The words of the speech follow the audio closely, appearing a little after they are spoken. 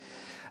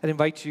I'd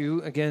invite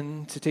you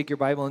again to take your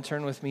Bible and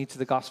turn with me to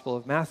the Gospel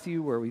of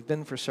Matthew, where we've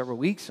been for several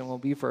weeks and will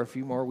be for a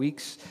few more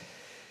weeks.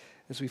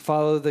 As we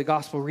follow the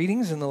Gospel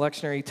readings and the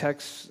lectionary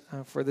text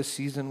for this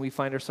season, we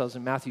find ourselves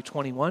in Matthew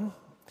 21.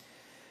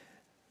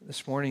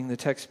 This morning, the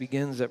text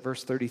begins at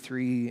verse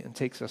 33 and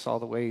takes us all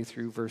the way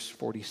through verse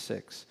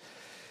 46.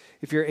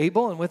 If you're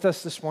able and with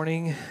us this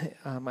morning,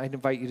 I'd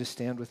invite you to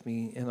stand with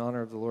me in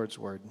honor of the Lord's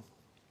word.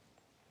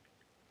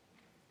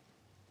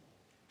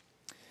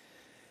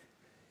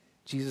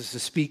 Jesus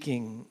is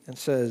speaking and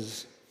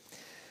says,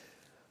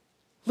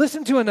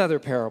 "Listen to another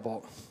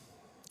parable.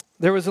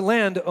 There was a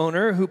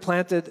landowner who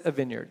planted a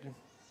vineyard.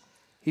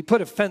 He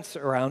put a fence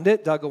around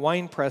it, dug a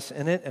wine press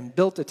in it, and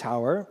built a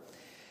tower.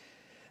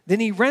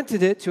 Then he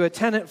rented it to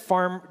tenant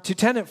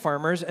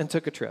farmers and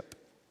took a trip.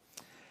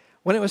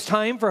 When it was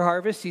time for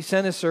harvest, he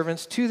sent his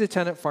servants to the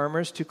tenant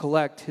farmers to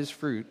collect his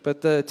fruit. But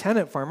the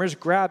tenant farmers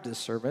grabbed his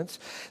servants.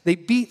 They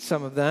beat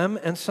some of them,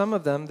 and some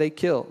of them they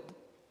killed.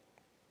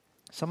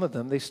 Some of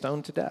them they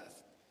stoned to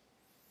death.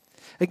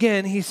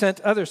 Again, he sent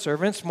other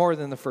servants, more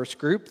than the first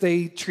group.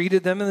 They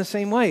treated them in the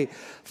same way.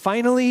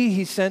 Finally,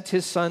 he sent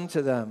his son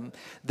to them.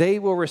 They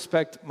will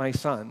respect my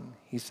son,"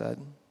 he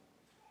said.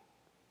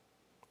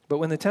 But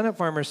when the tenant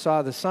farmers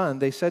saw the son,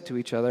 they said to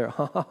each other,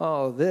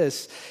 "Oh,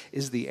 this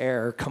is the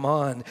heir. Come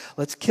on,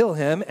 let's kill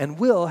him, and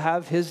we'll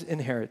have his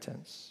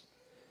inheritance."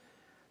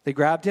 They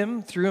grabbed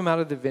him, threw him out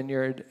of the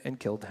vineyard, and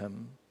killed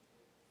him.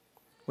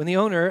 When the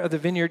owner of the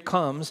vineyard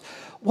comes,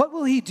 what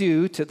will he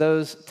do to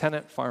those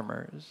tenant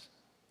farmers?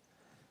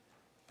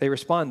 They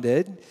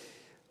responded,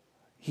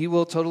 "He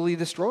will totally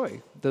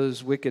destroy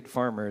those wicked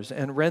farmers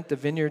and rent the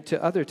vineyard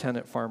to other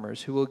tenant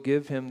farmers who will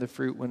give him the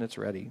fruit when it's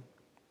ready."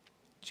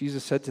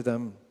 Jesus said to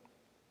them,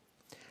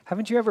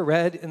 "Haven't you ever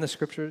read in the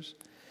scriptures?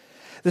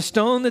 The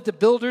stone that the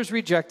builders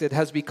rejected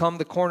has become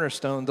the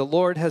cornerstone. The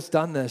Lord has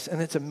done this, and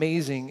it's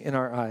amazing in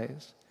our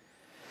eyes.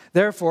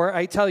 Therefore,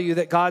 I tell you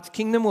that God's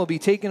kingdom will be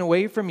taken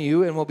away from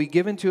you and will be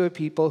given to a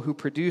people who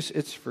produce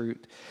its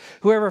fruit.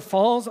 Whoever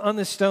falls on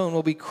the stone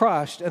will be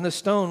crushed, and the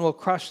stone will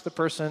crush the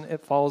person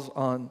it falls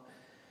on."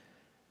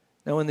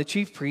 Now, when the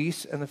chief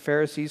priests and the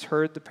Pharisees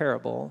heard the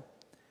parable,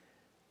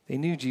 they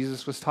knew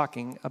Jesus was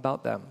talking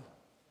about them.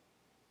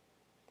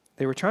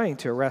 They were trying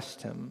to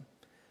arrest him,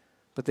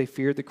 but they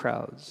feared the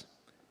crowds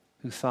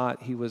who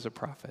thought he was a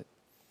prophet.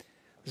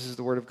 This is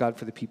the word of God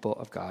for the people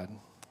of God.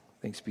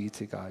 Thanks be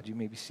to God. You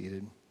may be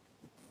seated.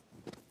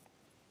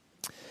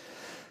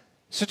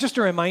 So just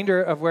a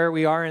reminder of where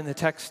we are in the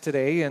text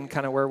today and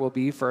kind of where we'll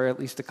be for at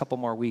least a couple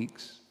more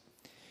weeks.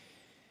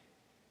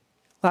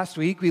 Last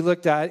week we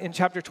looked at, in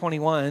chapter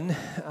 21,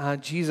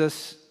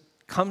 Jesus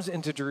comes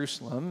into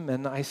Jerusalem.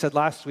 And I said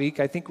last week,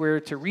 I think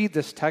we're to read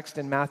this text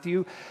in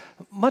Matthew,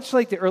 much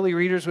like the early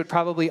readers would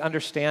probably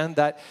understand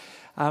that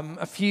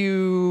a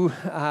few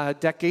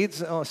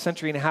decades, a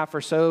century and a half or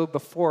so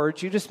before,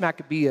 Judas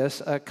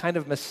Maccabeus, a kind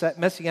of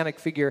messianic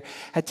figure,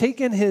 had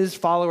taken his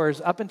followers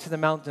up into the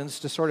mountains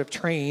to sort of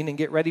train and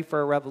get ready for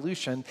a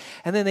revolution.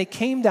 And then they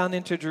came down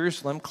into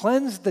Jerusalem,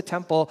 cleansed the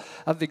temple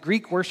of the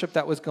Greek worship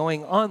that was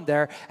going on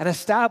there, and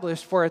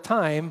established for a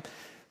time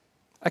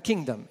a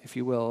kingdom, if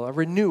you will, a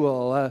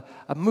renewal,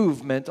 a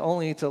movement,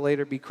 only to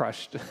later be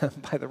crushed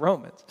by the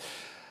Romans.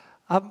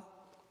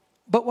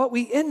 But what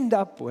we end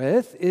up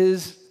with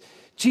is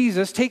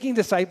Jesus taking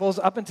disciples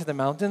up into the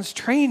mountains,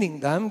 training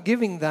them,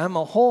 giving them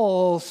a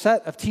whole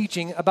set of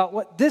teaching about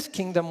what this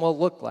kingdom will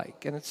look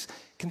like. And it's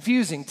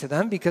confusing to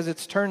them because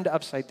it's turned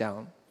upside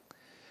down.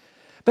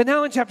 But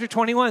now in chapter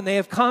 21, they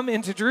have come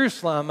into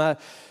Jerusalem, a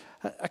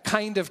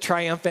kind of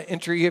triumphant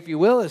entry, if you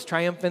will, as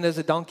triumphant as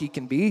a donkey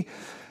can be.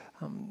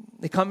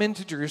 They come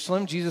into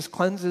Jerusalem, Jesus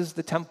cleanses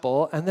the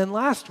temple, and then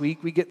last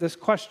week we get this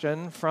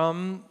question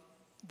from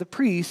the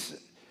priests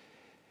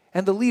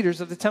and the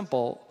leaders of the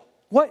temple.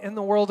 What in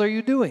the world are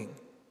you doing?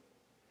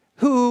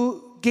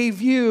 Who gave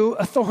you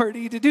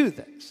authority to do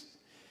this?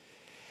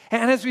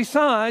 And as we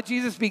saw,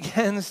 Jesus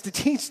begins to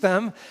teach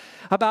them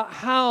about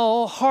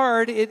how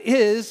hard it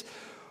is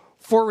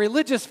for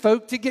religious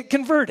folk to get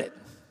converted.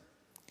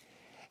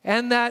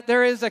 And that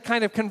there is a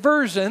kind of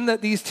conversion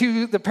that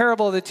the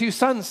parable of the two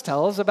sons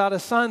tells about a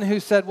son who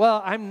said,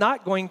 "Well, I'm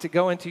not going to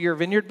go into your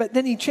vineyard," but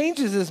then he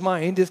changes his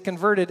mind, is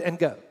converted, and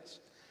goes.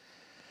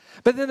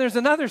 But then there's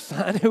another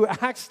son who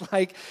acts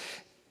like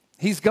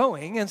he's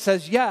going and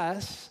says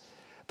yes,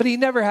 but he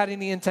never had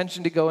any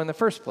intention to go in the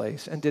first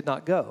place and did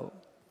not go.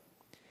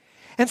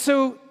 And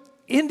so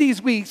in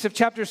these weeks of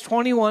chapters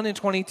 21 and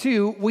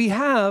 22, we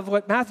have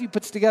what Matthew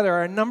puts together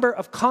are a number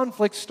of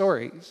conflict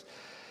stories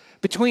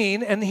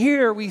between, and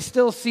here we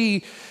still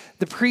see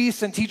the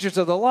priests and teachers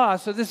of the law.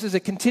 So this is a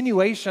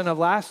continuation of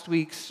last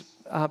week's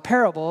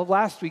parable, of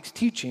last week's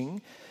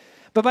teaching.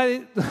 But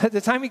by the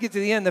time we get to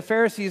the end, the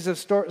Pharisees have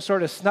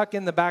sort of snuck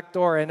in the back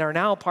door and are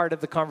now part of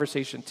the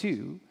conversation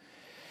too.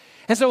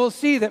 And so we'll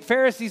see that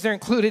Pharisees are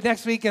included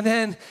next week, and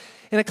then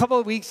in a couple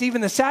of weeks,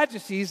 even the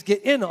Sadducees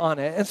get in on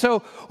it. And so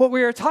what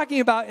we are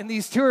talking about in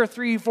these 2 or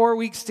 3, 4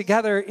 weeks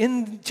together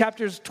in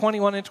chapters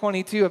 21 and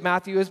 22 of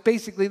Matthew is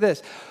basically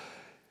this.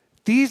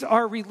 These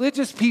are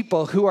religious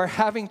people who are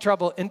having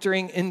trouble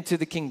entering into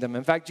the kingdom.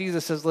 In fact,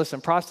 Jesus says, listen,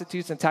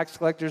 prostitutes and tax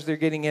collectors, they're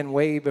getting in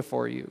way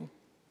before you.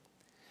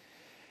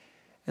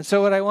 And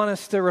so what I want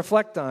us to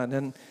reflect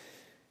on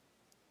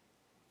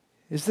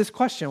is this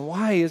question: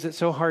 why is it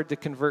so hard to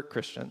convert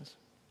Christians?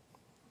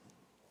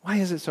 Why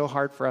is it so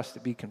hard for us to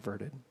be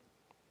converted?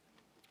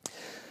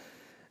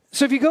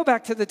 So if you go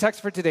back to the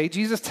text for today,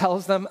 Jesus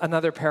tells them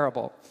another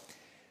parable.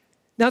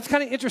 Now, it's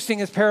kind of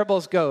interesting as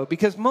parables go,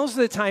 because most of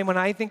the time when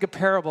I think of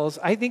parables,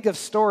 I think of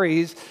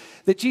stories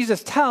that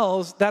Jesus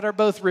tells that are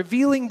both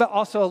revealing but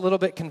also a little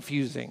bit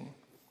confusing.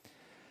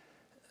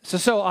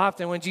 So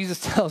often when Jesus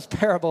tells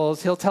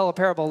parables, he'll tell a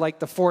parable like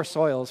the 4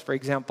 soils, for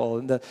example,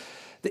 and the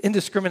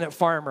indiscriminate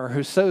farmer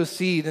who sows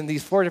seed in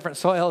these 4 different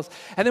soils.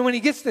 And then when he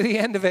gets to the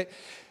end of it,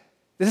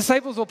 the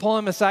disciples will pull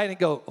him aside and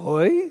go,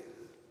 "Oi?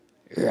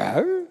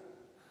 Yeah?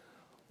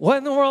 What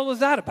in the world was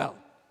that about?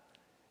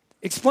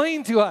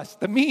 Explain to us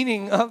the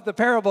meaning of the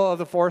parable of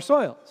the 4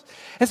 soils."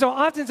 And so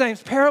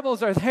oftentimes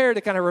parables are there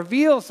to kind of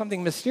reveal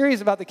something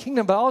mysterious about the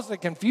kingdom, but also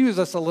confuse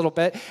us a little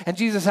bit, and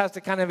Jesus has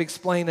to kind of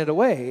explain it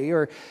away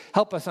or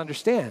help us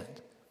understand.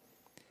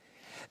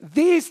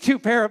 These 2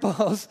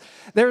 parables,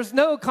 there's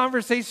no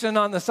conversation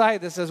on the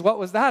side that says, what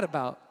was that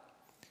about?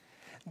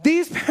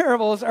 These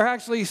parables are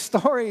actually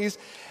stories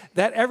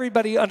that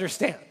everybody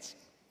understands.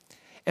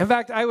 In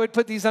fact, I would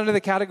put these under the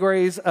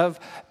categories of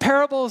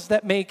parables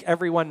that make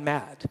everyone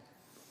mad.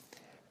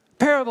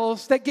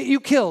 Parables that get you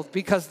killed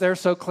because they're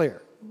so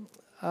clear.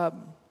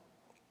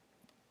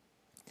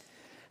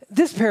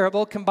 This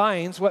parable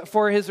combines what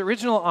for his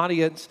original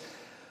audience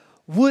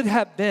would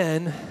have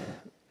been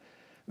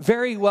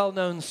very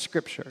well-known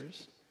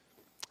scriptures.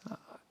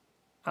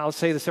 I'll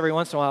say this every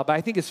once in a while, but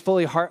I think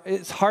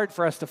it's hard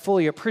for us to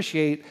fully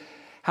appreciate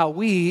how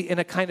we, in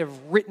a kind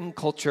of written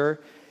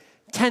culture,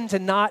 tend to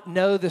not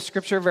know the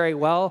scripture very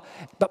well.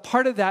 But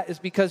part of that is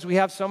because we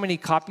have so many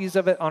copies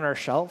of it on our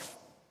shelf.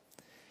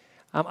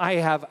 I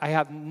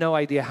have no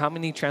idea how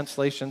many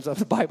translations of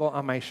the Bible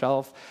on my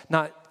shelf,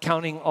 not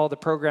counting all the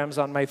programs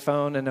on my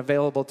phone and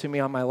available to me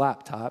on my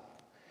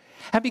laptop.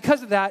 And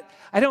because of that,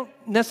 I don't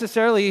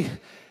necessarily,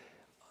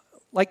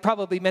 like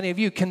probably many of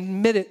you,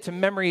 commit it to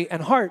memory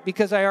and heart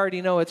because I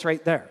already know it's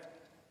right there.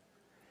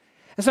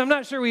 And so I'm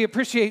not sure we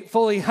appreciate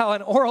fully how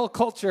an oral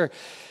culture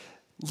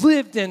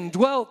lived and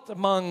dwelt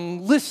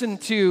among,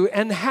 listened to,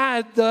 and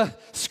had the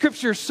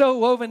scripture so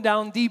woven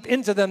down deep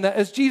into them that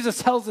as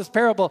Jesus tells this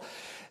parable,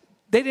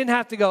 they didn't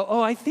have to go,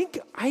 "Oh, I think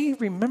I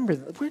remember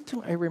that. Where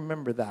do I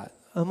remember that?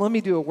 Let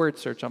me do a word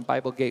search on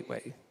Bible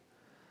Gateway."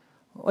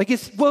 Like,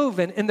 it's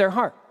woven in their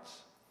hearts.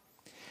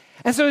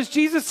 And so as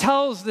Jesus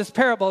tells this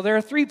parable, there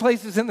are 3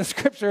 places in the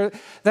scripture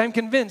that I'm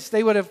convinced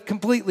they would have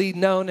completely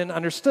known and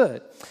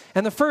understood.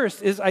 And the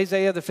first is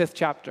Isaiah, the 5th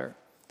chapter,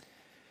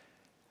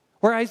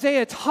 where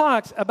Isaiah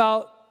talks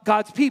about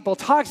God's people,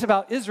 talks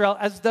about Israel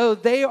as though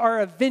they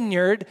are a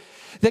vineyard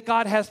that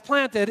God has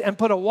planted and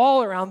put a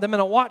wall around them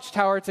and a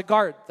watchtower to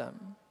guard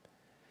them.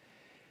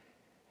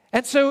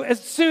 And so as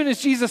soon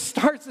as Jesus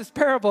starts this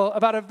parable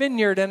about a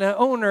vineyard and an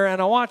owner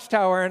and a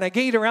watchtower and a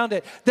gate around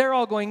it, they're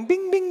all going,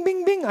 bing, bing,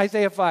 bing, bing,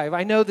 Isaiah 5.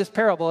 I know this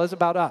parable is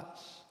about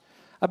us,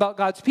 about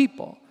God's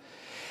people.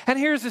 And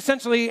here's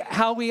essentially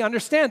how we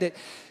understand it.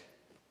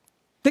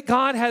 That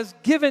God has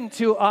given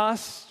to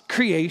us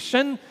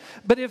creation,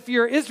 but if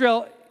you're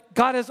Israel,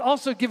 God has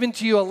also given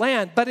to you a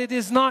land, but it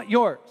is not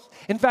yours.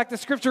 In fact, the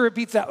scripture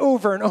repeats that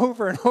over and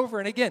over and over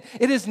and again.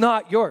 It is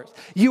not yours.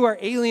 You are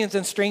aliens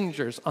and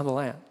strangers on the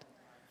land.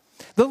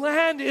 The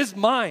land is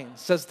mine,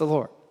 says the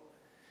Lord.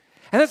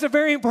 And that's a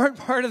very important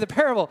part of the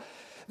parable.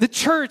 The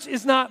church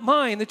is not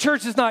mine. The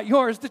church is not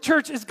yours. The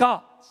church is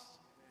God's.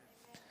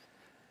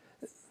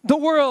 The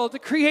world, the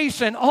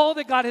creation, all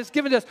that God has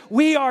given us,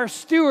 we are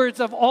stewards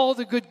of all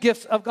the good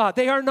gifts of God.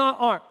 They are not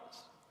ours.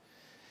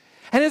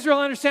 And Israel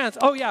understands,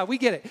 oh yeah, we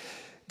get it.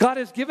 God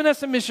has given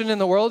us a mission in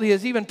the world. He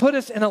has even put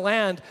us in a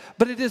land,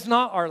 but it is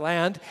not our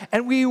land.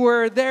 And we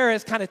were there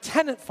as kind of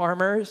tenant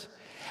farmers.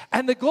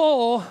 And the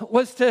goal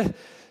was to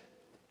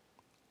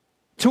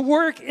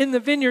work in the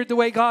vineyard the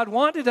way God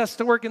wanted us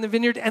to work in the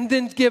vineyard, and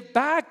then give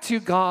back to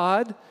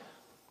God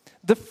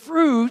the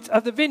fruit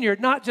of the vineyard,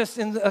 not just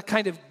in a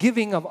kind of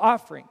giving of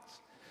offerings.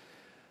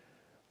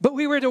 But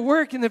we were to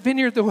work in the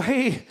vineyard the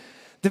way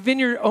the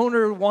vineyard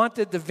owner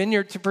wanted the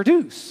vineyard to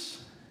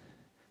produce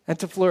and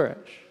to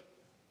flourish.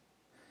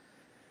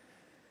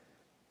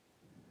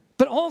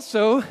 But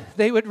also,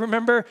 they would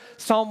remember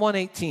Psalm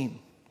 118.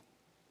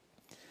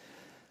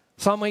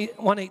 Psalm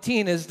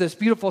 118 is this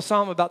beautiful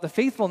psalm about the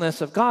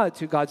faithfulness of God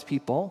to God's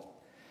people.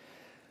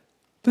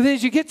 But then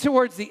as you get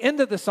towards the end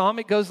of the psalm,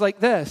 it goes like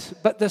this: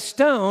 but the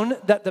stone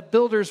that the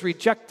builders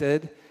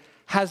rejected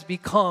has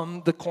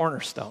become the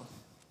cornerstone.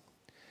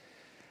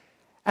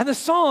 And the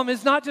psalm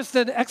is not just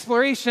an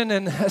exploration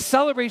and a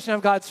celebration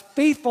of God's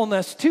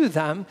faithfulness to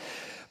them,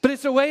 but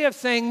it's a way of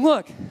saying,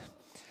 look,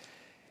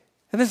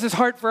 and this is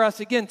hard for us,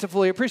 again, to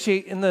fully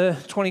appreciate in the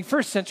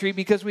 21st century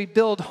because we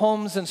build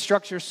homes and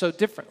structures so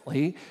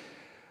differently.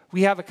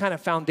 We have a kind of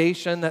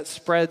foundation that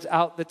spreads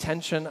out the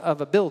tension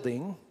of a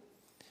building.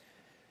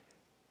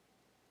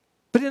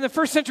 But in the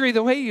first century,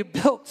 the way you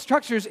built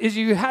structures is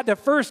you had to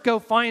first go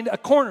find a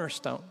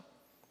cornerstone,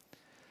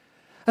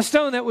 a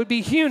stone that would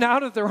be hewn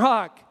out of the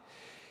rock.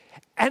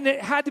 And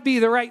it had to be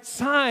the right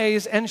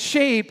size and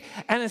shape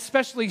and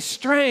especially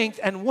strength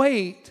and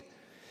weight,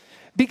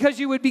 because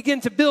you would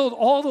begin to build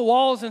all the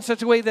walls in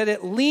such a way that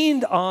it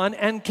leaned on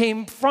and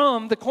came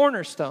from the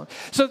cornerstone.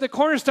 So if the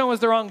cornerstone was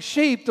the wrong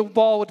shape, the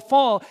wall would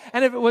fall.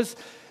 And if it was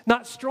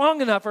not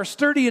strong enough or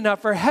sturdy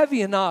enough or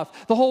heavy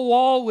enough, the whole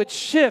wall would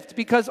shift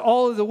because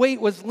all of the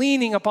weight was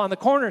leaning upon the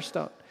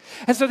cornerstone.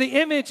 And so the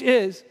image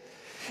is,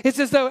 it's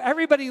as though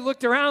everybody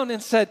looked around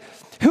and said,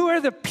 who are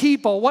the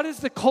people? What is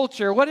the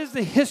culture? What is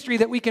the history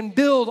that we can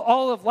build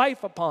all of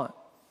life upon?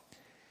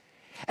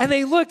 And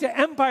they looked at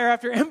empire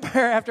after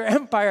empire after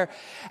empire,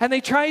 and they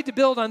tried to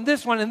build on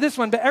this one and this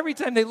one, but every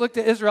time they looked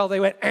at Israel,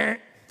 they went,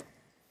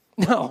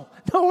 no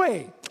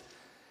way.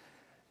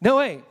 No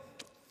way.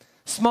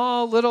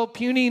 Small, little,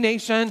 puny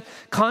nation,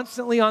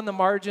 constantly on the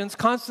margins,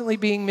 constantly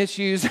being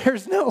misused.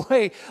 There's no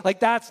way. Like,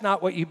 that's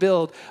not what you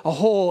build a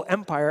whole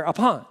empire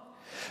upon.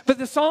 But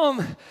the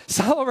psalm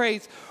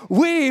celebrates,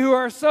 we who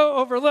are so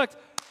overlooked,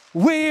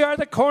 we are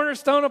the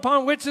cornerstone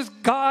upon which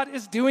God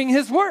is doing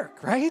his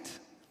work, right?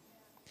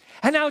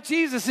 And now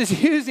Jesus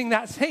is using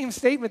that same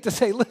statement to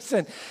say,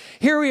 listen,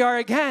 here we are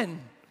again.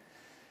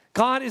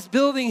 God is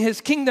building his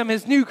kingdom,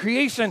 his new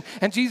creation,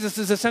 and Jesus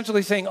is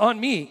essentially saying, on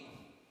me.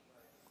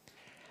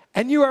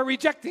 And you are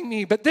rejecting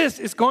me, but this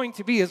is going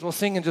to be, as we'll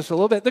sing in just a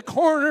little bit, the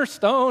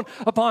cornerstone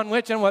upon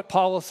which, and what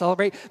Paul will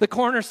celebrate, the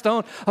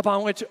cornerstone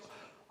upon which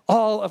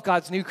all of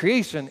God's new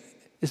creation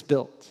is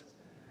built.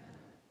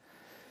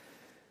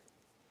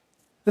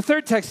 The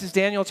third text is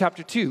Daniel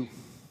chapter 2.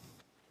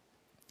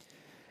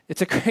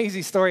 It's a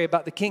crazy story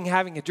about the king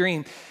having a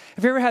dream.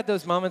 Have you ever had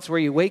those moments where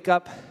you wake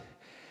up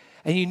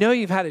and you know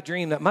you've had a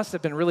dream that must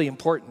have been really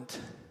important?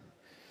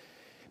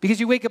 Because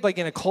you wake up like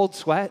in a cold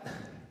sweat,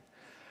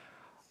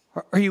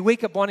 or you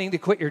wake up wanting to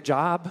quit your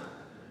job,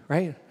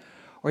 right?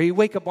 Or you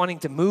wake up wanting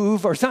to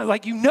move, or something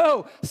like, you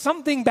know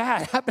something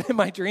bad happened in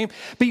my dream,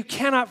 but you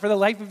cannot for the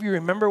life of you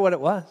remember what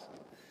it was.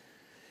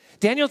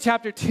 Daniel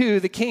chapter 2,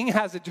 the king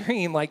has a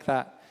dream like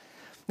that.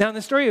 Now in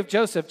the story of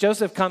Joseph,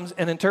 Joseph comes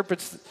and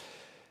interprets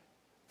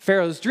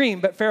Pharaoh's dream,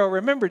 but Pharaoh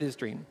remembered his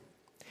dream.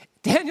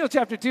 Daniel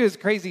chapter 2 is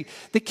crazy.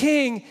 The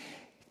king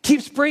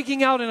keeps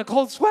breaking out in a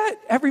cold sweat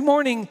every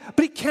morning,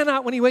 but he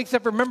cannot, when he wakes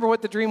up, remember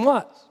what the dream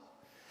was.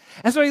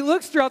 And so he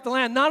looks throughout the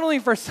land, not only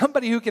for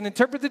somebody who can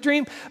interpret the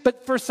dream,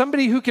 but for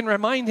somebody who can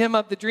remind him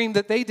of the dream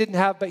that they didn't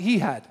have, but he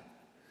had.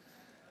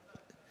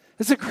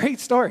 It's a great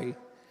story.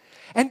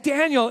 And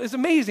Daniel is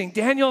amazing.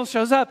 Daniel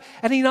shows up,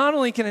 and he not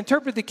only can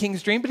interpret the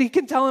king's dream, but he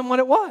can tell him what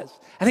it was.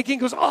 And the king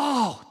goes,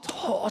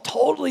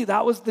 totally,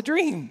 that was the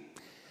dream.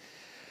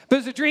 But it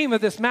was a dream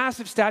of this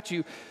massive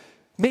statue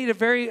made of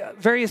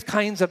various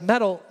kinds of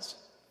metals.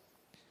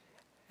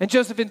 And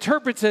Joseph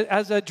interprets it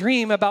as a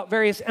dream about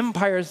various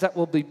empires that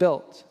will be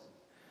built.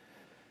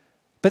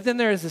 But then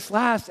there is this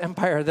last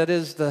empire that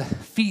is the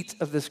feet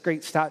of this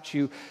great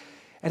statue.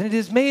 And it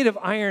is made of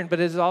iron, but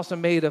it is also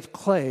made of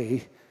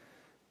clay.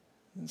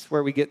 That's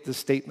where we get the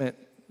statement,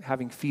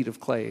 having feet of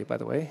clay, by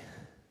the way.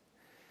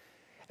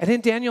 And in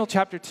Daniel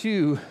chapter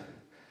 2,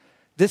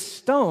 this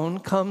stone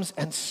comes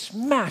and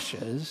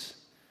smashes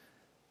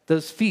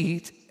those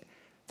feet.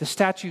 The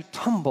statue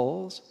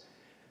tumbles,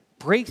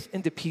 breaks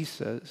into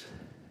pieces,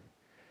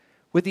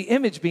 with the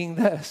image being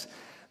this: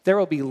 there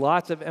will be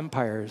lots of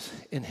empires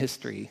in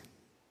history,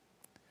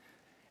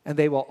 and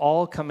they will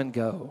all come and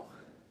go.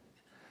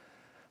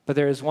 But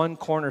there is one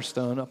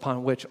cornerstone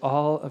upon which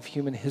all of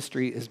human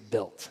history is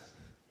built.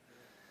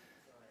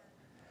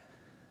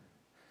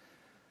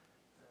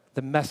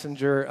 The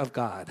messenger of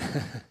God,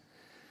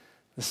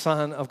 the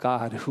Son of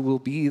God, who will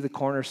be the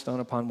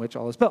cornerstone upon which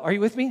all is built. Are you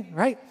with me?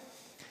 Right?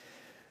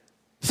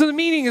 So the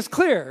meaning is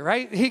clear,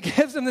 right? He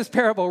gives them this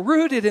parable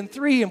rooted in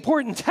 3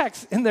 important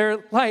texts in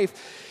their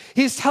life.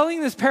 He's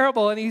telling this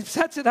parable, and he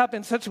sets it up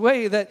in such a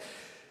way that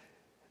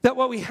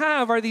what we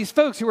have are these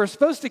folks who were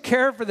supposed to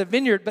care for the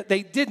vineyard, but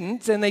they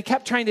didn't, and they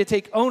kept trying to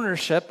take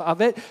ownership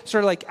of it,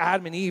 sort of like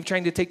Adam and Eve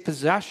trying to take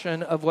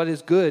possession of what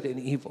is good and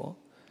evil.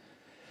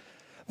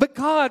 But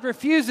God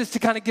refuses to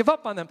kind of give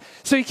up on them.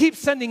 So he keeps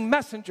sending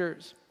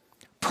messengers,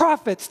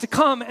 prophets, to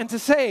come and to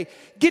say,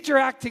 get your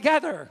act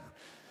together.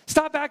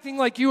 Stop acting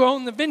like you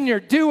own the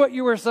vineyard. Do what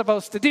you were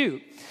supposed to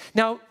do.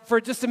 Now, for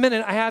just a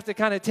minute, I have to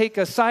kind of take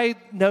a side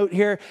note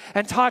here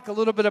and talk a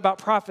little bit about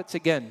prophets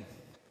again.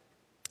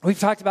 We've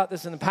talked about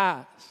this in the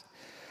past.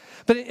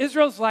 But in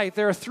Israel's life,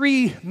 there are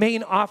 3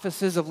 main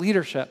offices of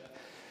leadership.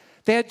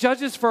 They had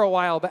judges for a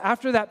while, but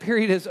after that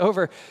period is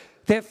over,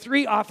 they have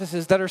 3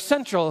 offices that are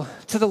central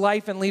to the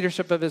life and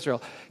leadership of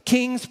Israel: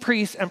 kings,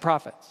 priests, and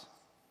prophets.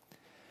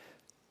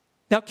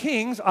 Now,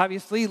 kings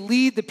obviously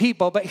lead the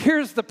people, but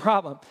here's the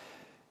problem.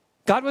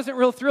 God wasn't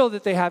real thrilled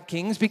that they have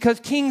kings, because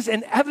kings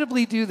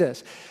inevitably do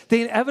this.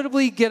 They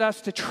inevitably get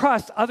us to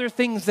trust other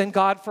things than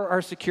God for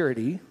our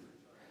security.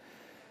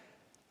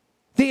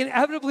 They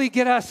inevitably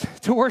get us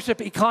to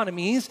worship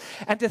economies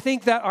and to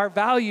think that our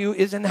value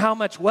is in how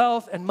much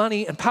wealth and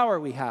money and power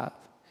we have.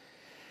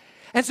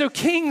 And so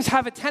kings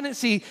have a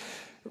tendency,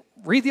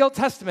 read the Old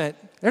Testament,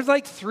 there's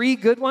like 3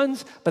 good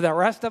ones, but the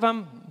rest of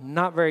them,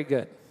 not very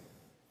good.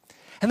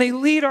 And they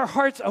lead our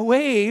hearts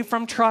away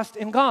from trust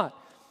in God.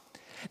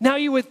 Now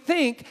you would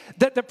think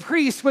that the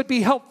priests would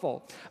be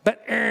helpful,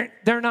 but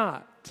they're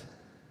not.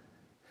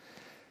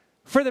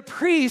 For the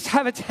priests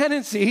have a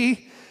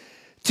tendency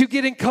to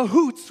get in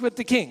cahoots with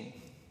the king.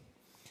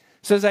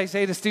 So as I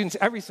say to students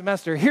every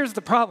semester, here's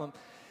the problem.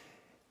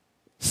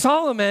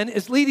 Solomon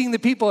is leading the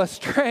people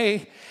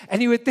astray,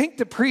 and you would think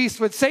the priest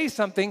would say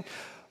something,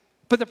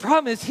 but the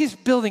problem is he's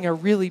building a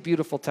really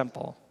beautiful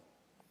temple.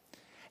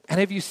 And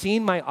have you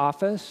seen my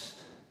office?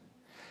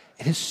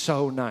 It is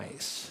so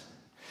nice.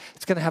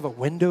 It's going to have a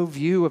window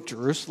view of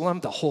Jerusalem,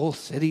 the whole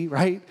city,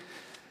 right?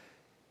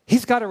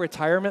 He's got a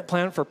retirement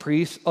plan for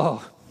priests.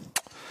 Oh,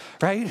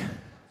 right?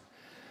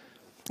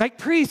 Like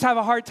priests have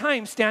a hard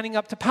time standing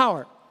up to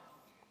power.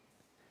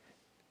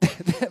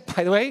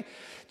 By the way,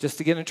 just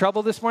to get in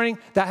trouble this morning,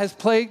 that has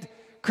plagued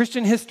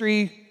Christian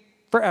history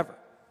forever.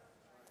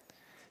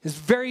 It's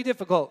very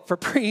difficult for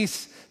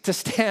priests to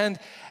stand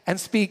and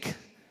speak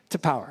to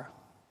power,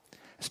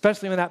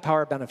 especially when that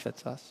power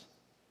benefits us.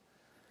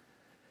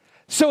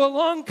 So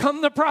along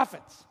come the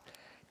prophets.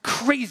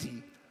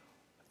 Crazy,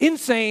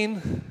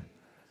 insane,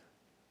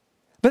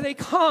 but they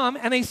come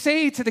and they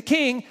say to the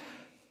king,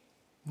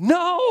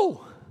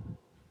 no,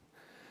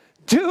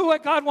 do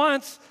what God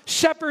wants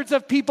shepherds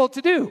of people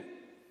to do.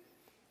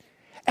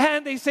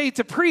 And they say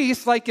to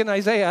priests, like in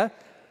Isaiah,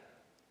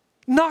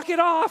 knock it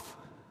off.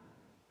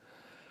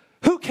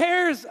 Who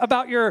cares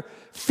about your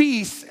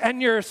feasts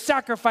and your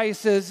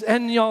sacrifices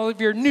and all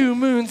of your new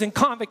moons and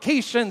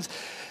convocations?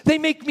 They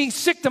make me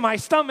sick to my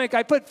stomach.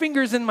 I put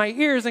fingers in my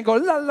ears and go,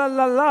 la, la,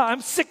 la, la.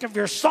 I'm sick of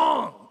your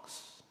songs.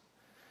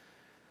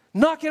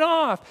 Knock it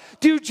off.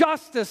 Do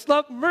justice.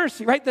 Love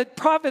mercy, right? The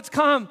prophets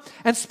come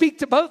and speak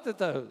to both of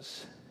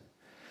those.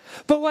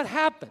 But what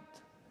happened?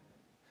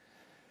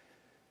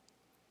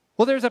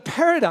 Well, there's a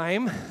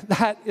paradigm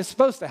that is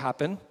supposed to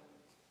happen.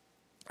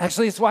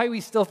 Actually, it's why we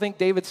still think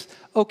David's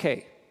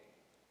okay.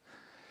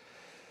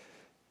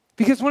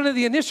 Because one of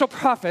the initial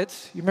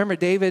prophets, you remember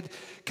David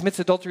commits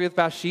adultery with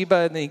Bathsheba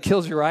and then he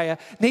kills Uriah.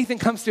 Nathan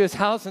comes to his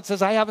house and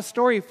says, I have a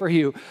story for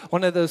you.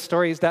 One of those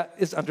stories that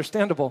is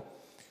understandable.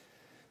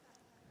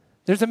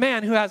 There's a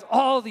man who has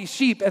all these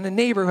sheep and a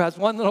neighbor who has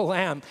one little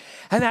lamb.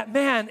 And that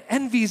man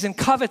envies and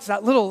covets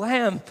that little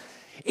lamb,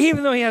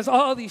 even though he has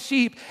all these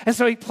sheep. And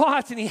so he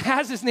plots and he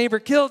has his neighbor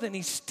killed and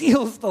he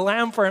steals the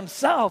lamb for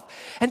himself.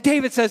 And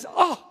David says,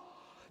 oh,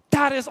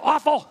 that is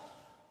awful.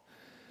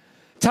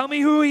 Tell me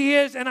who he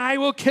is and I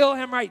will kill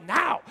him right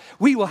now.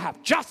 We will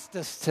have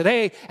justice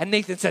today. And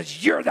Nathan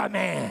says, you're the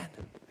man.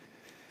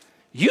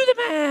 You the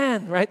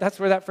man, right? That's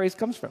where that phrase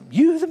comes from.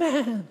 You the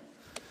man.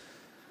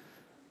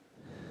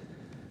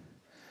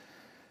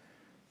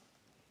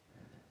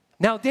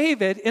 Now,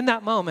 David, in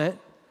that moment,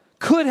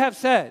 could have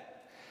said,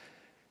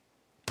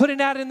 put an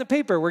ad in the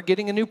paper, we're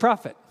getting a new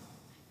prophet.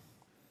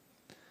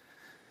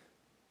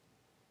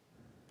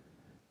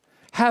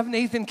 Have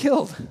Nathan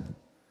killed.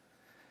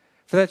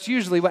 For that's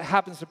usually what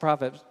happens to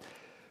prophets.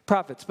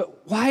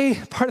 But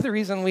why, part of the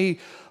reason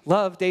we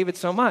love David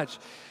so much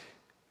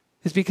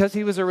is because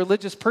he was a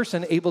religious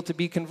person able to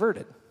be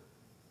converted.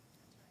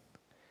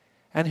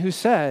 And who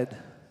said,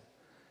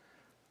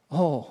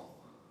 oh,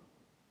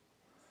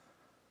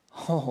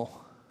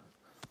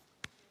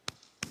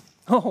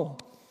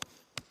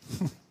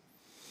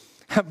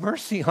 have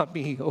mercy on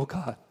me, oh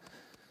God.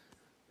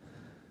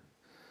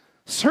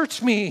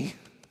 Search me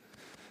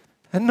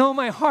and know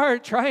my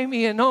heart. Try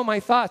me and know my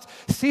thoughts.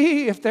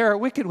 See if there are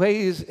wicked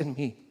ways in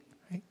me.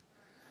 Right?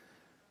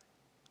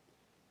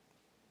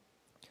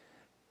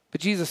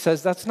 But Jesus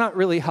says that's not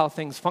really how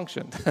things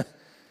functioned.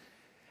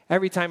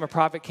 Every time a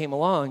prophet came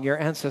along, your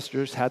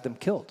ancestors had them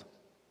killed,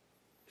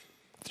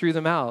 threw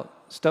them out,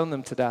 stoned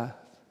them to death.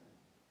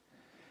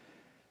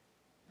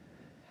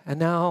 And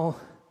now,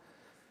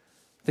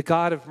 the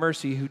God of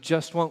mercy, who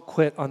just won't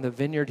quit on the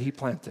vineyard he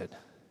planted,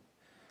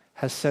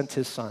 has sent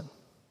his son.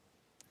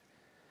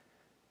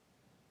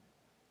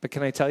 But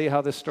can I tell you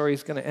how this story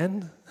is going to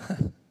end?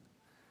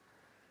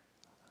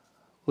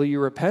 Will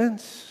you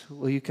repent?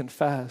 Will you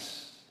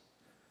confess?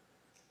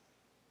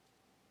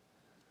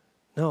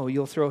 No,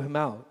 you'll throw him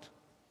out.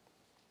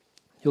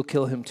 You'll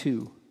kill him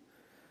too.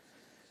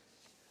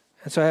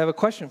 And so I have a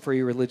question for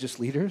you, religious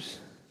leaders.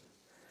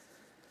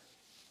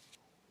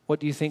 What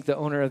do you think the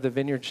owner of the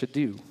vineyard should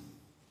do?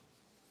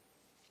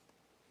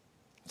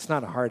 It's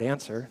not a hard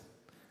answer.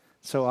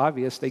 It's so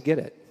obvious, they get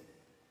it.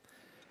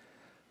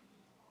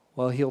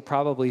 Well, he'll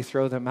probably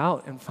throw them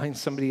out and find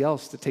somebody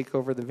else to take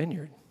over the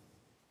vineyard.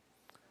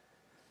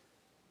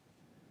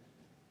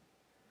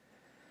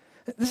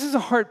 This is a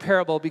hard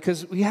parable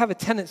because we have a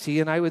tendency,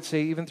 and I would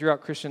say even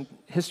throughout Christian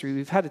history,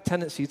 we've had a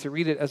tendency to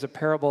read it as a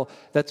parable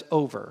that's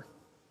over.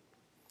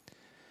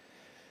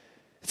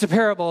 It's a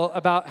parable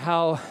about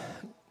how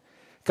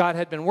God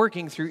had been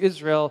working through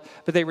Israel,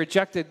 but they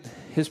rejected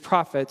his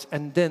prophets,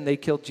 and then they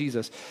killed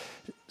Jesus.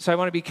 So I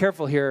want to be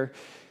careful here.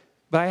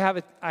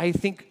 But I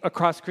think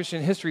across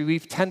Christian history,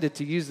 we've tended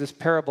to use this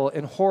parable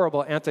in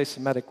horrible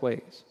anti-Semitic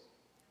ways.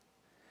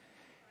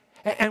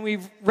 And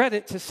we've read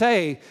it to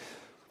say,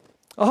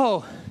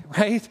 oh,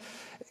 right?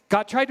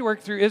 God tried to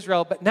work through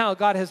Israel, but now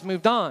God has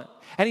moved on.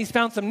 And he's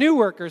found some new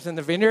workers in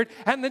the vineyard.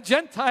 And the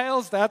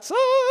Gentiles, that's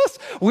us.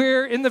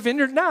 We're in the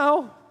vineyard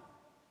now.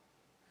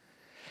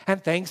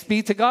 And thanks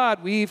be to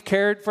God, we've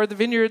cared for the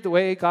vineyard the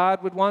way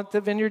God would want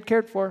the vineyard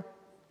cared for.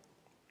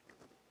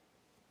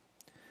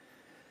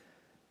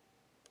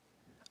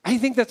 I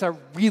think that's a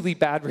really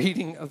bad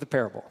reading of the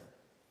parable.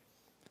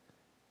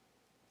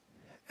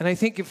 And I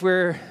think if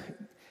we're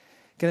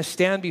going to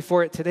stand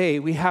before it today,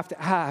 we have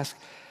to ask,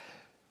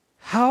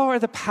 how are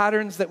the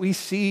patterns that we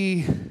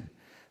see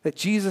that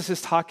Jesus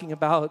is talking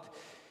about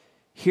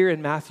here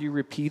in Matthew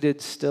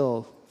repeated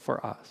still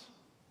for us?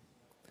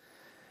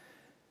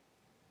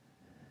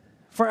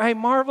 For I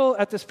marvel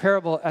at this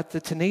parable at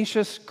the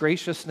tenacious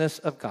graciousness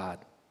of God,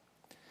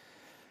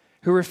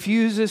 who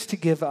refuses to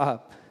give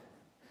up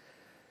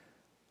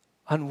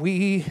on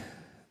we,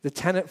 the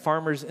tenant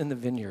farmers in the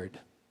vineyard,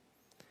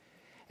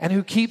 and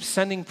who keeps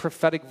sending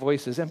prophetic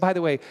voices. And by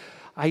the way,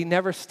 I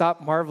never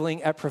stop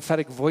marveling at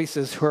prophetic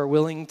voices who are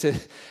willing to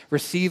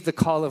receive the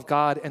call of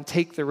God and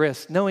take the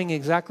risk, knowing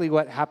exactly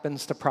what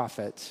happens to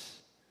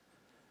prophets,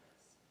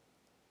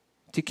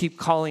 to keep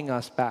calling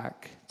us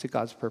back to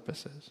God's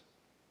purposes.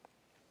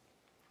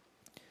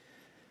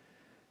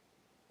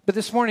 But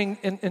this morning,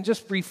 and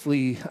just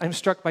briefly, I'm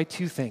struck by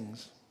two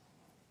things.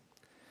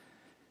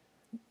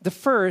 The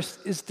first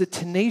is the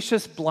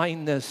tenacious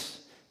blindness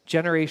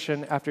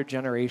generation after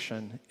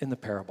generation in the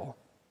parable.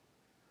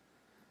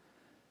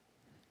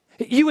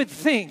 You would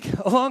think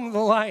along the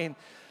line,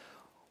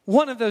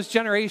 one of those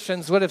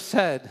generations would have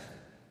said,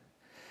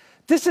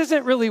 this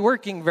isn't really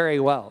working very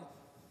well.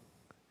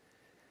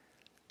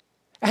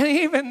 And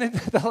even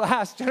the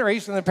last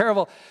generation in the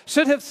parable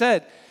should have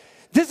said,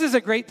 this is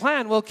a great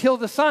plan, we'll kill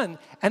the son,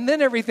 and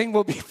then everything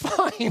will be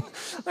fine.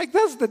 Like,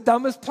 that's the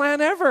dumbest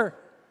plan ever.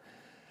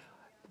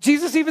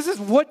 Jesus even says,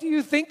 what do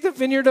you think the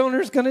vineyard owner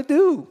is going to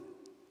do?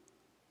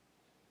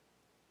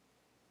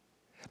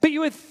 But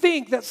you would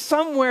think that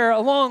somewhere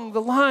along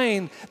the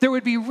line, there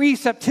would be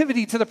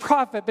receptivity to the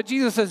prophet. But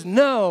Jesus says,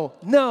 no,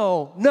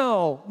 no,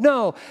 no,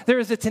 no. There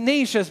is a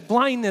tenacious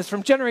blindness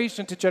from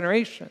generation to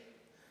generation.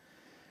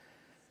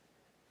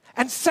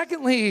 And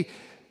secondly,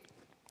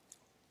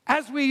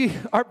 as we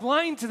are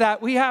blind to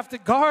that, we have to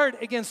guard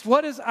against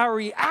what is our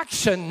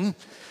reaction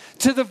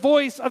to the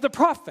voice of the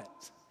prophet.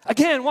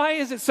 Again, why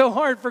is it so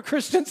hard for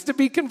Christians to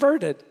be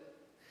converted?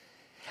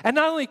 And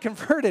not only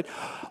converted,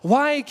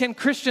 why can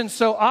Christians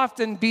so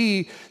often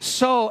be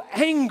so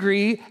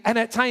angry and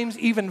at times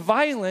even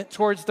violent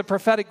towards the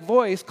prophetic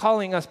voice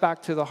calling us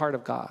back to the heart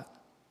of God?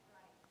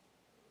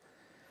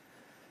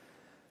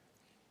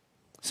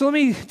 So let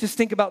me just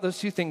think about those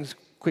two things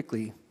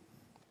quickly.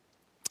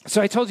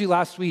 So I told you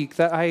last week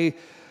that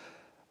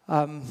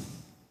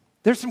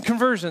there's some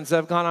conversions that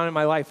have gone on in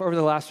my life over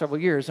the last several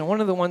years. And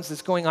one of the ones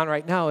that's going on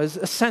right now is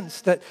a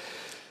sense that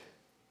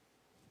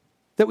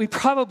we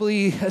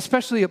probably,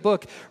 especially a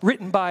book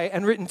written by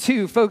and written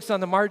to folks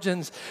on the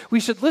margins, we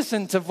should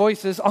listen to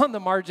voices on the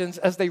margins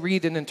as they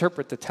read and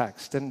interpret the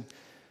text, and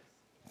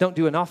don't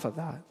do enough of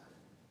that.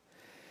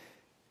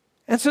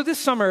 And so this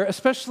summer,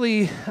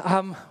 especially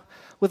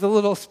with a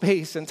little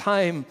space and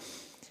time,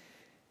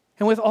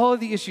 and with all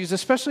of the issues,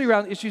 especially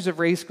around issues of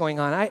race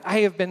going on, I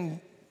have been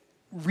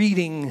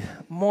reading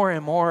more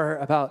and more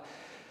about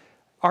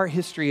our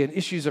history and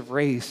issues of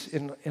race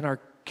in our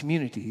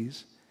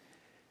communities.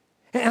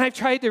 And I've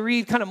tried to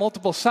read kind of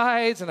multiple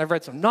sides, and I've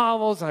read some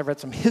novels, and I've read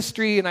some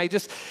history, and I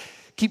just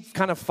keep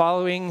kind of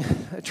following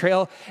a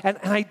trail. And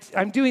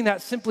I'm doing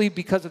that simply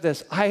because of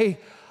this. I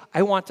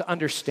want to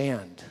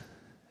understand.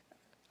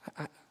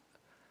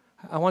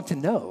 I want to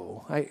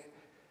know. I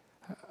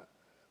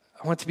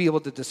want to be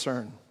able to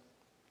discern.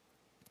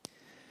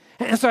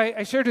 And so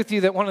I shared with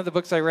you that one of the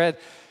books I read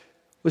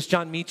was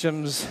John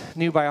Meacham's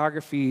new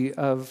biography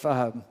of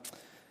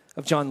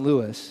John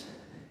Lewis.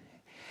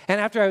 And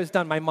after I was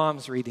done, my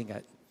mom's reading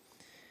it.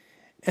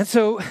 And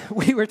so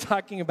we were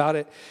talking about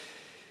it.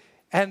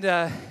 And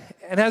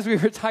as we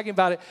were talking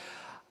about it,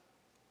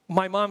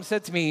 my mom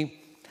said to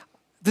me,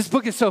 this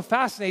book is so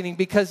fascinating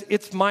because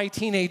it's my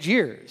teenage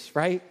years,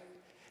 right?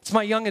 It's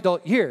my young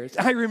adult years.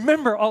 I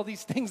remember all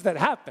these things that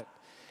happened.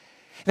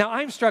 Now,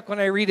 I'm struck when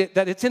I read it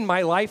that it's in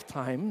my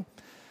lifetime.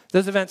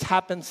 Those events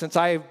happened since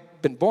I've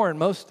been born,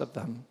 most of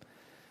them.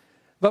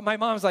 But my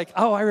mom's like,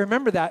 oh, I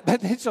remember that.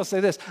 But then she'll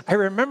say this, I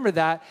remember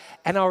that,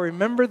 and I'll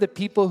remember the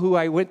people who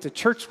I went to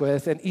church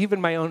with, and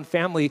even my own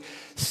family,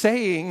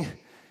 saying,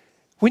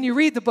 when you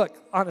read the book,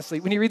 honestly,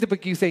 when you read the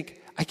book, you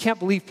think, I can't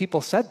believe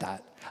people said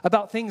that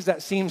about things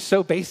that seem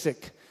so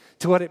basic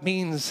to what it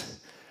means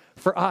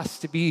for us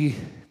to be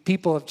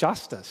people of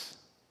justice.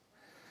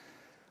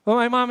 Well,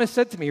 my mom has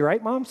said to me,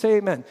 right, Mom? Say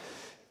amen.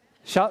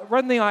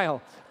 Run the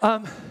aisle.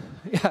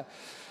 Yeah.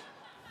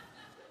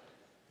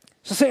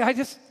 So say,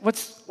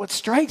 what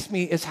strikes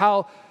me is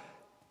how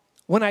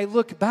when I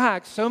look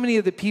back, so many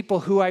of the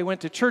people who I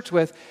went to church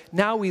with,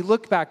 now we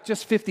look back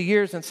just 50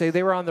 years and say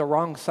they were on the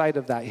wrong side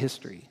of that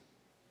history.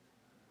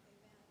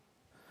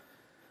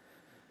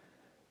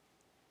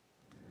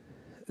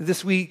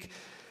 This week,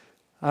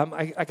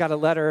 I got a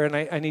letter, and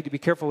I need to be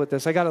careful with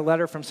this. I got a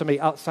letter from somebody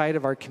outside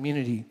of our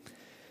community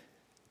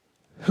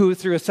who,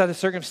 through a set of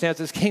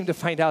circumstances, came to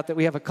find out that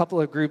we have a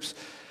couple of groups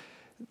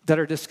that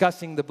are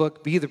discussing the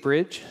book, Be the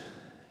Bridge.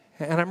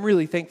 And I'm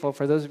really thankful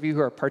for those of you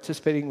who are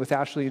participating with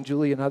Ashley and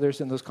Julie and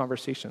others in those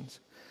conversations.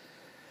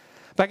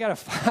 But I got a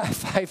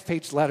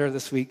 5-page letter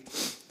this week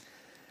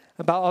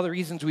about all the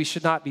reasons we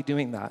should not be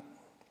doing that.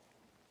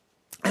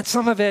 And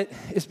some of it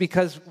is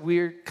because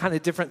we're kind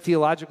of different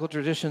theological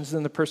traditions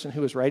than the person who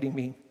was writing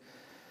me.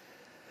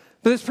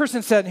 But this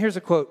person said, and here's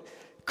a quote,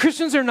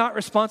 "Christians are not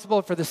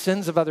responsible for the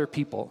sins of other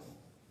people.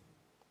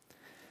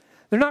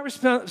 They're not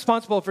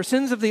responsible for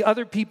sins of the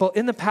other people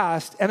in the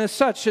past, and as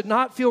such should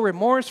not feel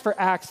remorse for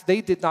acts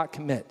they did not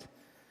commit.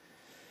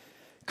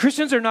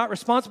 Christians are not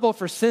responsible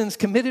for sins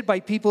committed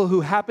by people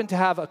who happen to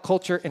have a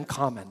culture in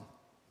common."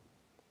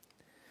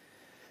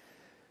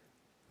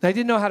 Now, I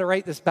didn't know how to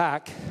write this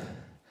back,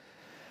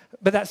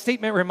 but that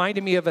statement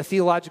reminded me of a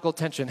theological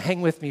tension.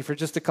 Hang with me for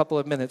just a couple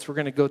of minutes. We're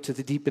going to go to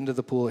the deep end of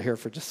the pool here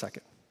for just a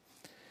second.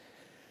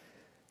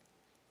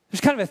 There's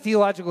kind of a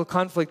theological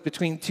conflict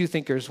between two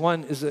thinkers.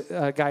 One is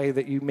a guy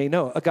that you may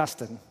know,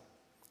 Augustine,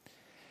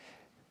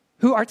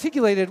 who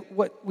articulated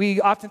what we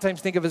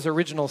oftentimes think of as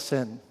original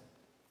sin.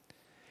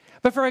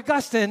 But for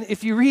Augustine,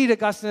 if you read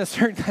Augustine a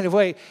certain kind of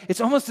way, it's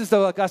almost as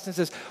though Augustine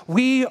says,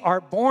 we are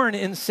born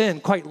in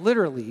sin, quite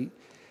literally,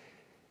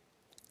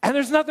 and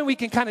there's nothing we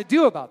can kind of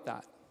do about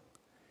that.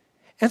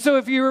 And so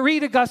if you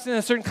read Augustine in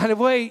a certain kind of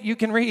way, you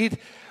can read,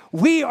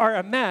 we are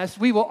a mess,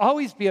 we will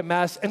always be a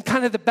mess, and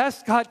kind of the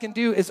best God can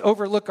do is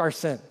overlook our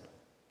sin.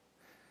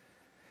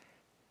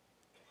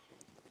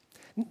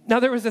 Now,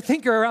 there was a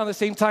thinker around the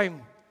same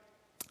time,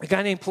 a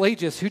guy named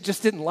Pelagius, who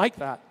just didn't like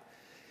that.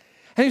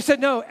 And he said,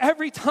 no,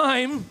 every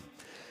time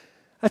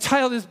a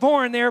child is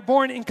born, they are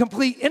born in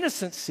complete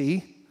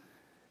innocency,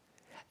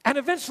 and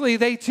eventually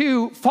they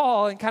too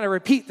fall and kind of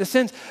repeat the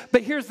sins.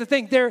 But here's the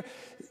thing, they're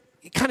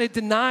kind of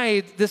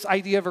denied this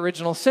idea of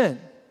original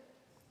sin.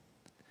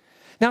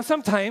 Now,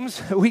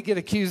 sometimes we get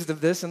accused of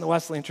this in the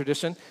Wesleyan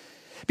tradition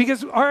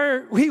because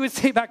we would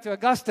say back to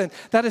Augustine,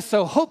 that is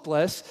so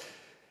hopeless.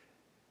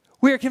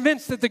 We are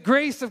convinced that the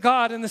grace of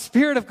God and the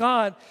Spirit of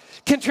God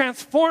can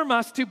transform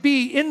us to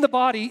be in the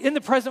body, in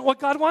the present, what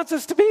God wants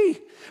us to be.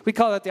 We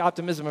call that the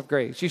optimism of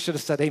grace. You should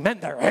have said amen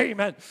there,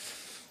 amen.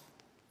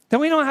 Then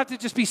we don't have to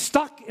just be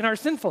stuck in our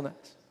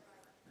sinfulness.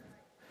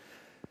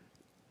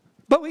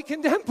 But we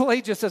condemn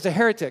Pelagius as a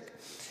heretic.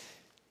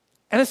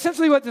 And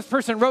essentially what this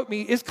person wrote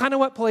me is kind of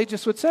what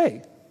Pelagius would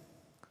say.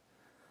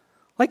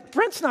 Like,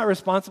 Brent's not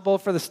responsible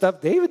for the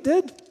stuff David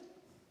did.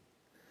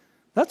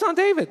 That's on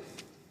David.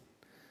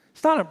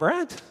 It's not on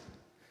Brent.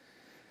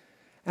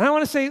 And I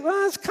want to say,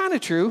 well, that's kind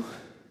of true.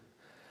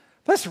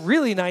 But that's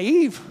really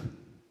naive.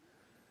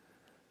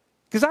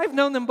 Because I've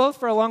known them both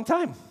for a long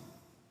time.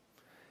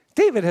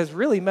 David has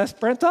really messed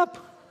Brent up.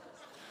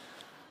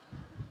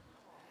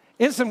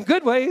 In some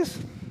good ways.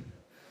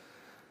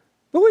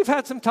 But we've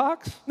had some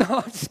talks. No,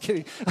 I'm just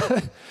kidding.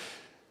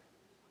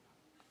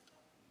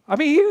 I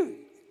mean,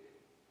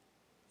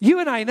 you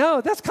and I know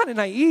that's kind of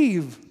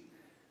naive.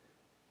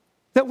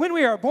 That when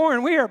we are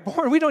born,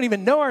 we don't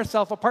even know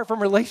ourselves apart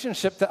from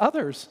relationship to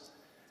others.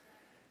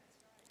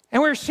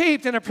 And we're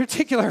shaped in a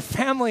particular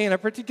family, in a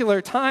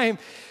particular time.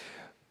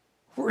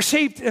 We're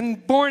shaped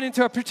and born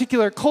into a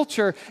particular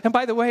culture. And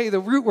by the way, the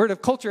root word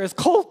of culture is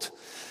cult.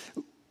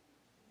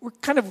 We're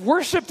kind of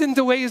worshipped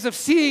into ways of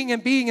seeing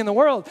and being in the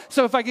world.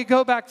 So if I could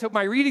go back to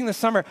my reading this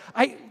summer,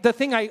 the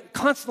thing I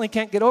constantly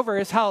can't get over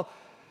is how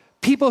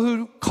people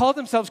who called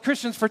themselves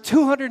Christians for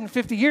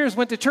 250 years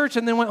went to church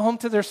and then went home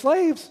to their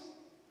slaves.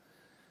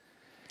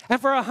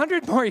 And for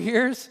 100 more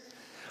years,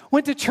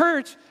 went to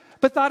church,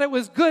 but thought it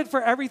was good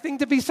for everything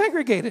to be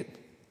segregated.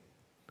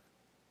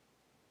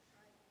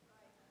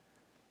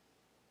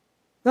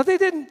 Now,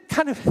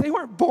 they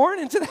weren't born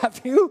into that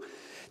view.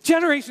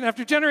 Generation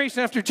after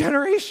generation after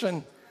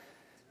generation.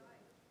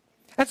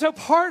 And so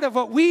part of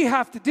what we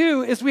have to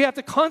do is we have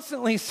to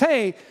constantly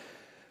say,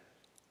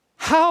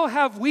 how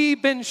have we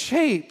been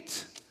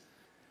shaped?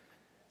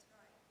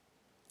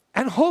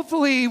 And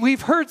hopefully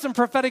we've heard some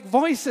prophetic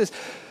voices,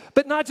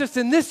 but not just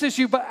in this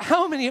issue, but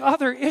how many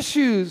other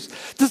issues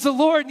does the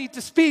Lord need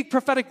to speak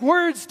prophetic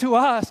words to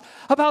us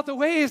about the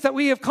ways that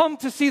we have come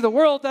to see the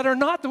world that are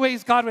not the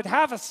ways God would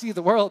have us see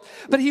the world,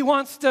 but He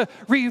wants to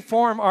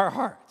reform our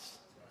hearts.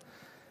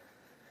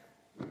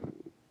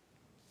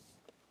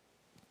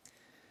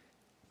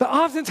 But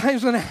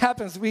oftentimes when it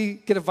happens, we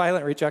get a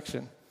violent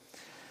rejection.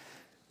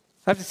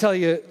 I have to tell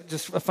you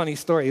just a funny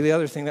story, the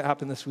other thing that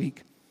happened this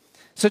week.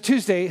 So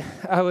Tuesday,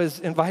 I was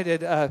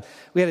invited,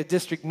 we had a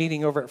district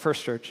meeting over at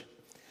First Church,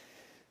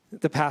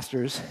 the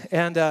pastors,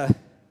 and the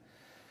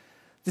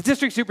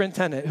district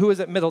superintendent, who was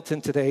at Middleton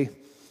today,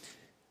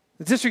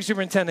 the district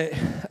superintendent,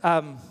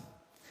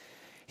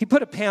 he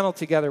put a panel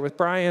together with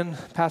Brian,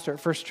 pastor at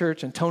First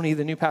Church, and Tony,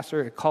 the new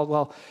pastor at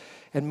Caldwell,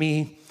 and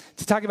me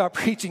to talk about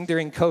preaching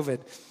during COVID.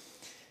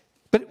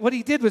 But what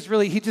he did was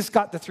really, he just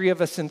got the three of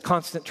us in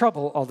constant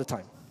trouble all the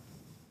time.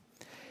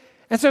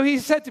 And so he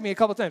said to me a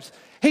couple times,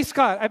 "Hey,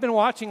 Scott, I've been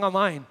watching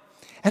online,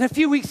 and a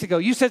few weeks ago,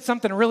 you said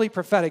something really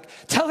prophetic.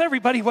 Tell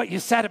everybody what you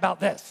said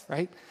about this,"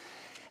 right?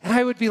 And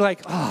I would be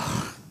like,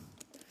 oh,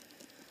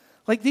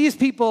 like these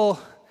people,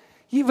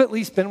 you've at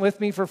least been with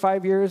me for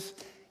 5 years.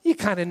 You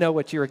kind of know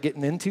what you were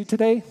getting into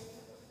today.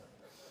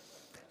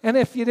 And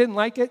if you didn't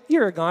like it,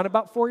 you were gone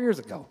about 4 years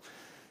ago.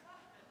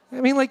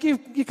 I mean, like you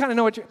kind of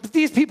know what but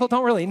these people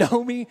don't really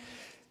know me.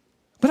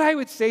 But I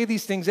would say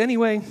these things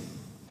anyway.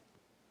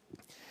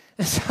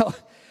 And so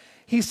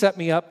he set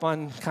me up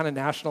on kind of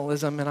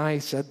nationalism, and I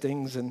said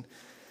things. And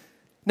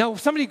no,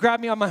 somebody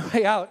grabbed me on my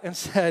way out and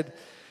said,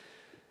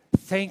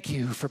 "Thank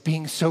you for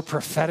being so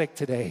prophetic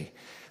today."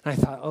 And I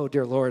thought, oh,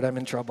 dear Lord, I'm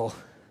in trouble.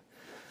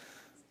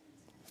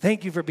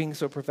 Thank you for being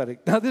so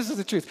prophetic. Now, this is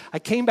the truth. I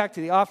came back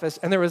to the office,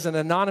 and there was an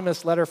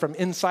anonymous letter from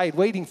inside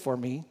waiting for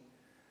me,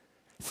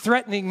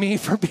 threatening me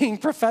for being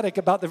prophetic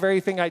about the very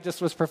thing I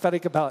just was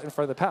prophetic about in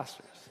front of the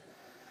pastors.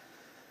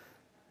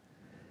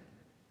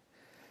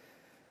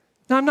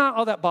 Now, I'm not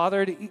all that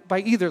bothered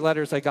by either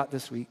letters I got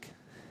this week.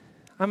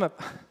 I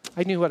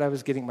knew what I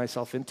was getting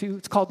myself into.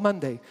 It's called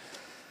Monday.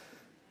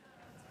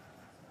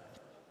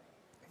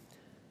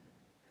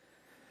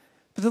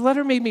 But the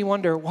letter made me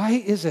wonder, why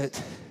is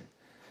it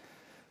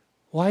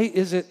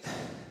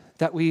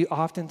that we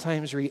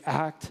oftentimes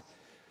react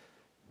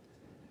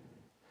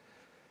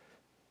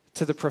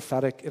to the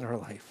prophetic in our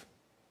life?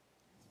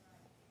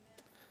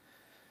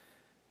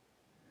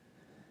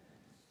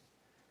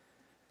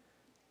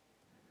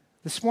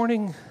 This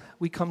morning,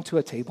 we come to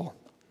a table.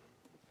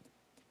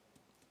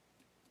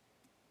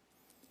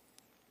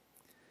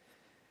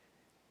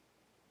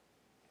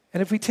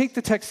 And if we take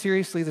the text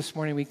seriously this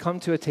morning, we come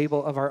to a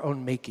table of our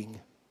own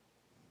making.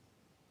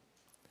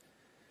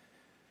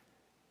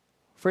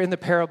 For in the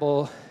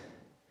parable,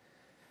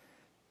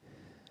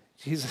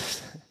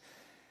 Jesus,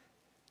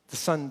 the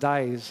son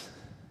dies,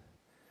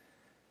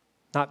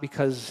 not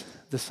because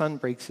the son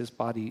breaks his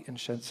body and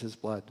sheds his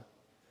blood,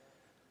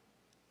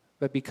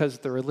 but because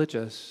the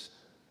religious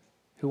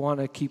who want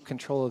to keep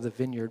control of the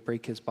vineyard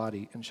break his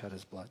body and shed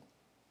his blood.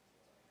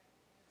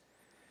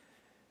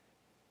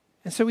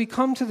 And so we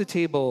come to the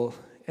table,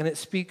 and it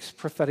speaks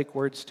prophetic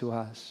words to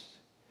us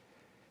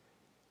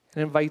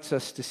and invites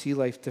us to see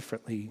life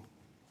differently.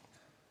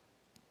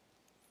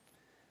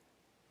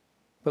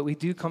 But we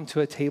do come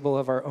to a table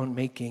of our own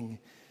making,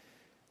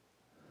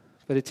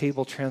 but a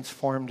table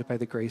transformed by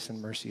the grace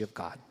and mercy of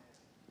God.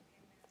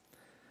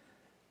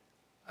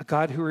 A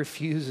God who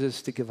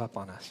refuses to give up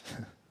on us.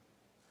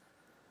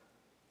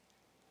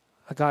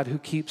 A God who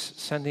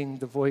keeps sending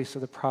the voice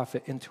of the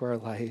prophet into our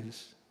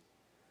lives.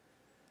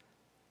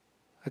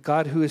 A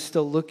God who is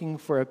still looking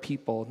for a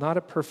people, not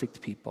a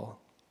perfect people,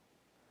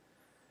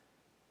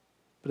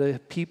 but a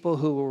people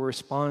who will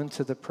respond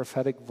to the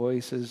prophetic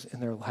voices in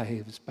their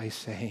lives by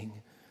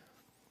saying,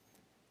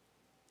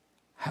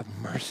 "Have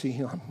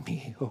mercy on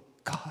me, oh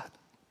God."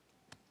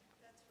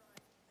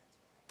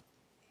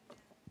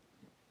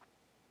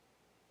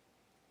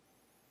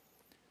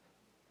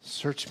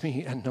 Search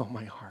me and know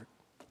my heart.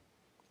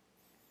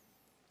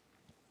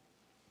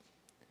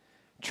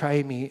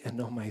 Try me and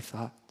know my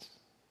thoughts.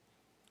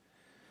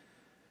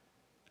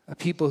 A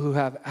people who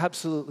have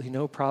absolutely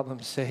no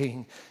problem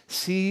saying,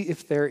 "See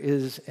if there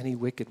is any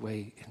wicked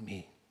way in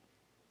me.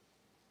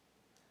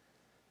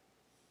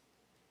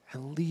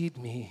 And lead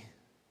me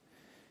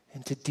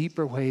into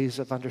deeper ways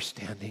of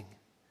understanding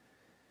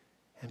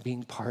and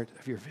being part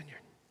of your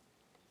vineyard."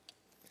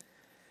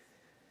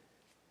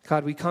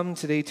 God, we come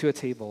today to a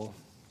table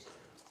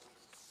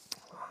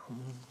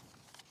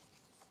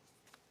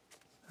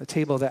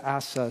that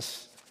asks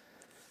us,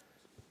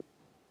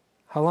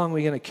 how long are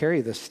we going to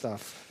carry this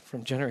stuff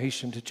from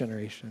generation to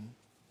generation?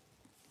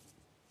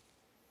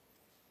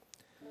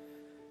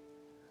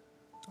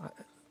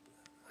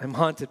 I'm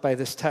haunted by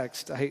this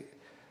text. I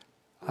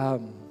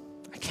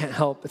can't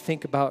help but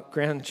think about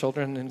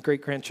grandchildren and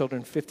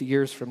great-grandchildren 50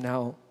 years from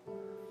now.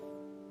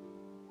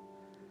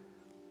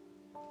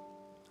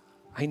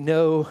 I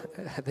know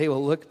they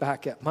will look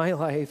back at my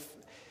life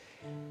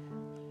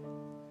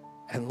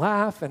and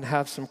laugh and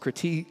have some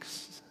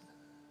critiques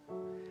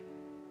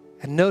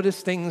and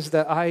notice things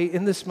that I,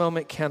 in this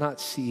moment, cannot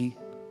see.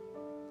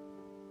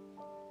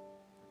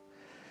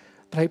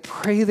 But I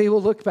pray they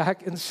will look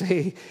back and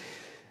say,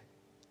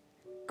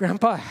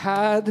 "Grandpa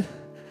had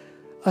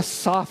a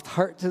soft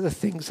heart to the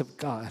things of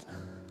God."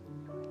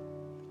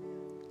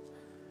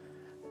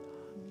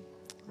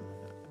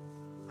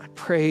 I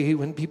pray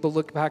when people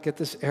look back at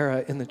this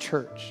era in the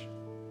church,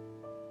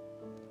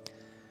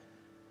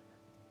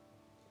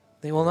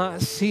 they will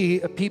not see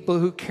a people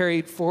who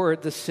carried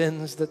forward the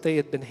sins that they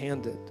had been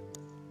handed.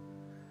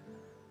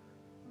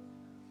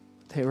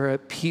 They were a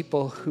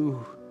people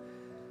who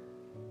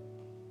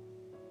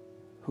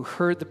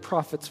heard the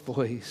prophet's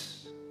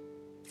voice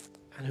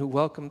and who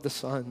welcomed the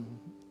Son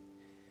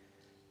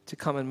to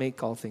come and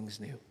make all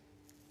things new.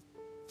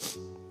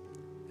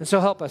 And so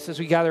help us as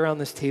we gather around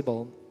this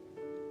table.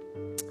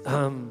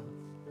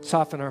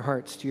 Soften our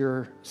hearts to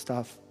your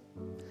stuff.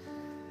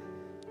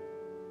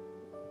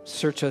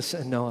 Search us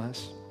and know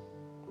us.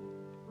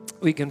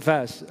 We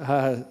confess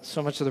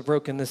so much of the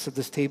brokenness of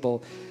this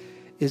table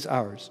is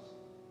ours.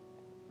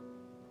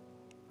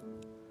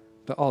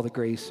 But all the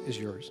grace is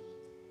yours.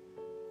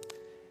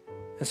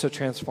 And so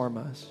transform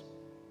us.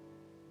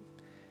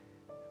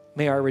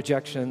 May our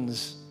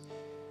rejections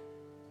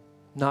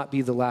not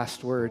be the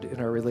last word in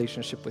our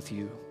relationship with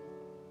you.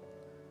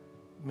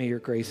 May your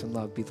grace and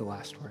love be the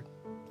last word.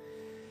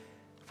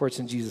 For it's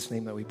in Jesus'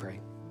 name that we pray.